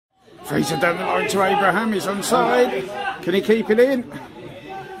Fraser down the line to Abraham, he's onside. Can he keep it in?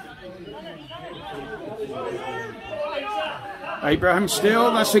 Abraham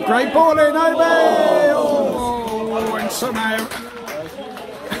still, that's a great ball in, oh, and somehow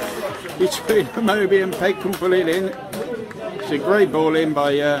between Moby and Peg can pull it in. It's a great ball in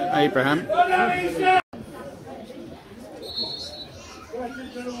by Abraham.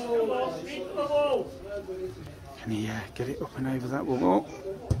 Can he get it up and over that wall?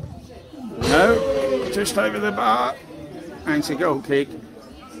 No, just over the bar. And it's a goal kick.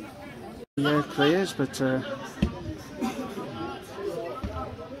 Yeah, clears, but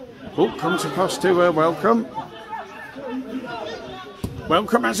comes across to Welcome.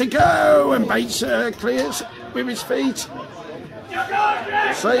 Welcome has a go, and Bates clears with his feet.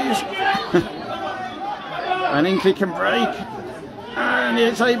 Saves. And Hinckley can break. And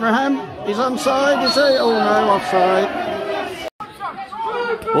here's Abraham. He's onside, is he? Oh no, offside.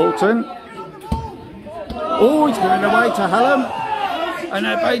 Walton. Oh, he's going away to Hallam. And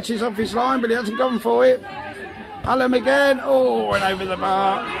Bates is off his line, but he hasn't gone for it. Hallam again. Oh, and over the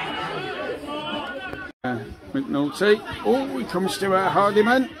bar. McNulty. Oh, he comes to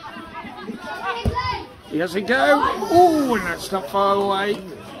Hardiman. He has a go. Oh, and that's not far away.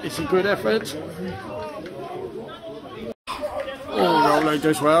 It's a good effort. Oh, Rollo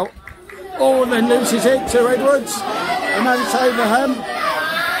does well. Oh, and then loses it to Edwards. And then it's Abraham.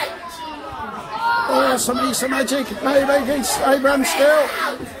 Oh, some magic. Maybe it's Abraham still.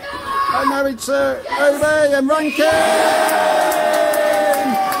 And now it's Obey and Rankin.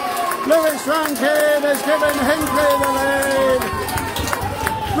 Lewis Rankin has given Hinckley the lead.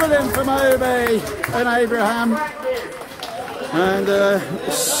 Brilliant from Obey and Abraham. And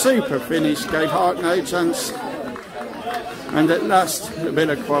super finish, gave Hart no chance. And at last, a bit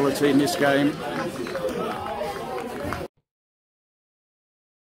of quality in this game.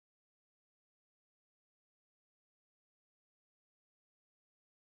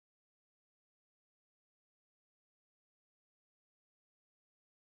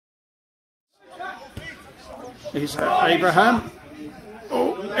 Here's Abraham.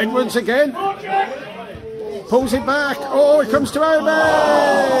 Oh, Edwards again. Pulls it back. Oh, it comes to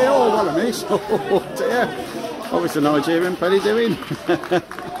Obey. Oh, what a miss. Oh, dear. What was the Nigerian Penny doing?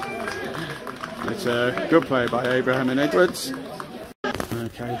 It's a good play by Abraham and Edwards.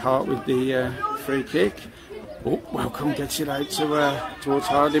 Okay, Hart with the free kick. Oh, Welcome gets it out to towards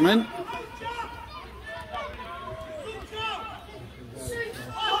Hardiman.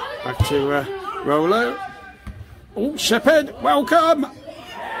 Back to Rollo. Oh, Shepherd, Welcome!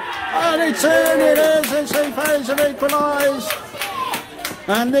 And it's in, it is, it's the phase of equalise.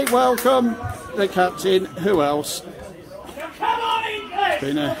 And Nick Welcome, the captain, who else?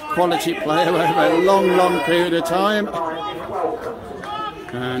 Been a quality player over a long period of time.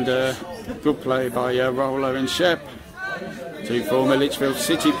 And good play by Rollo and Shep, two former Lichfield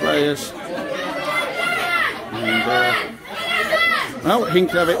City players. And well,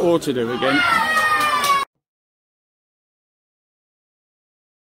 Hinckley have it all to do again.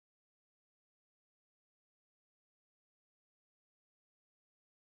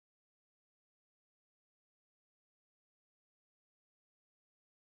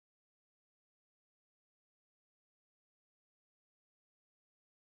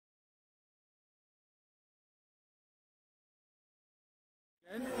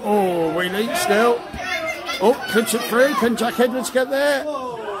 Oh, Wheelie still. Oh, puts it through. Can Jack Edwards get there?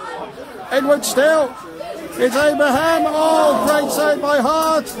 Edwards still. It's Abraham. Oh, great save by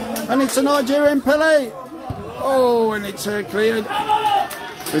Hart. And it's a Nigerian Pele. Oh, and it's cleared.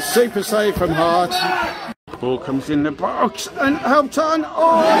 A super save from Hart. Ball comes in the box and helped on.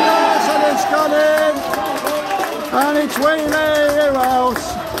 Oh, yes, and it's gone in. And it's Wheelie. Who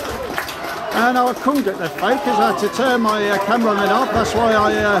else? And I couldn't get the focus, I had to turn my cameraman off, that's why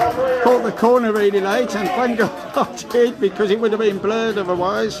I caught the corner really late, and thank God I did, because it would have been blurred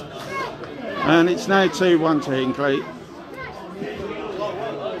otherwise. And it's now 2-1 to Hinckley.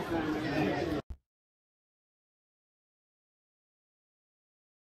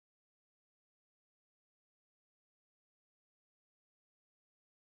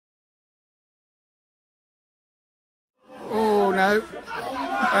 Oh no,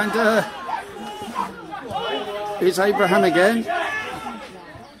 and it's Abraham again.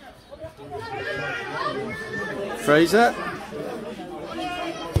 Fraser.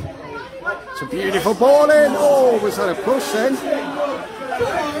 It's a beautiful ball in. Oh, was that a push then?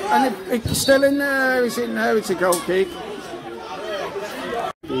 And it's still in there. Is it? No, it's a goal kick.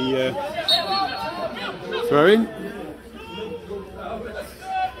 The throw in.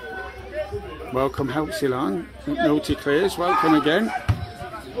 Welcome helps along. McNulty clears. Welcome again.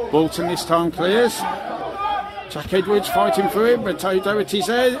 Bolton this time clears. Jack Edwards fighting for him, but O'Doherty's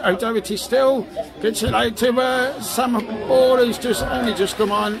there. O'Doherty still gets it out to Sam Ball, who's only just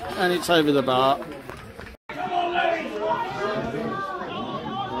come on, and it's over the bar.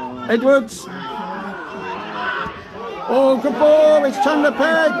 Edwards. Oh, good ball. It's Chandler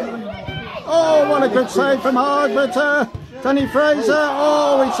Pegg. Oh, what a good save from Hard, but Danny Fraser.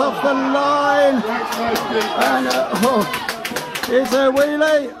 Oh, it's off the line. And here's a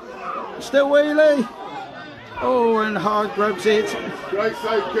wheelie. Still wheelie. Oh, and Hard grabs it.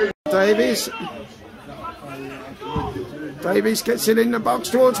 Davies. Davies gets it in the box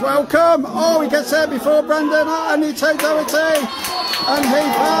towards Welcome. Oh, he gets there before Brandon, and he takes O'Doherty. And he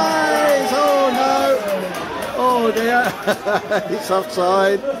plays. Oh no. Oh dear. It's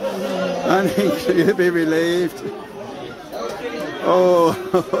offside. And he'll be relieved. Oh,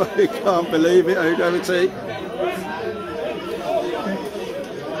 he can't believe it, O'Doherty.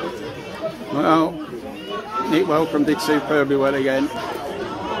 Well, Nick Welcome did superbly well again.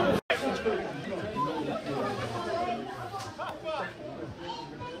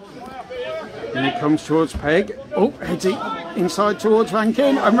 And he comes towards Pegg. Oh, heads it inside towards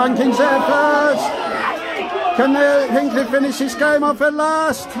Rankin. And Rankin's there first. Can Hinckley finish this game off at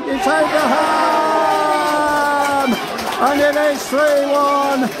last? It's Abraham! And it is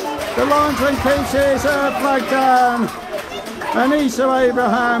 3-1. The linesman keeps his flag down. And Issa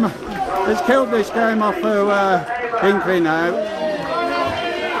Abraham has killed this game off for Hinckley now.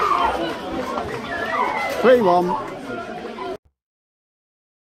 3-1.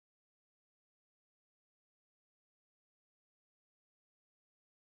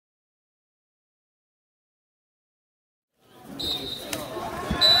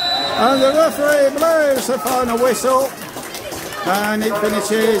 And the referee blows the final whistle, and it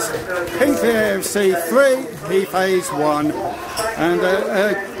finishes Hinckley AFC 3, Heath Hayes 1. And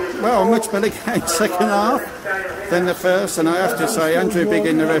well, much better game second half than the first, and I have to say Andrew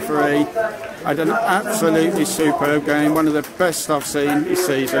Biggin, the referee, had an absolutely superb game, one of the best I've seen this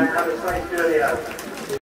season.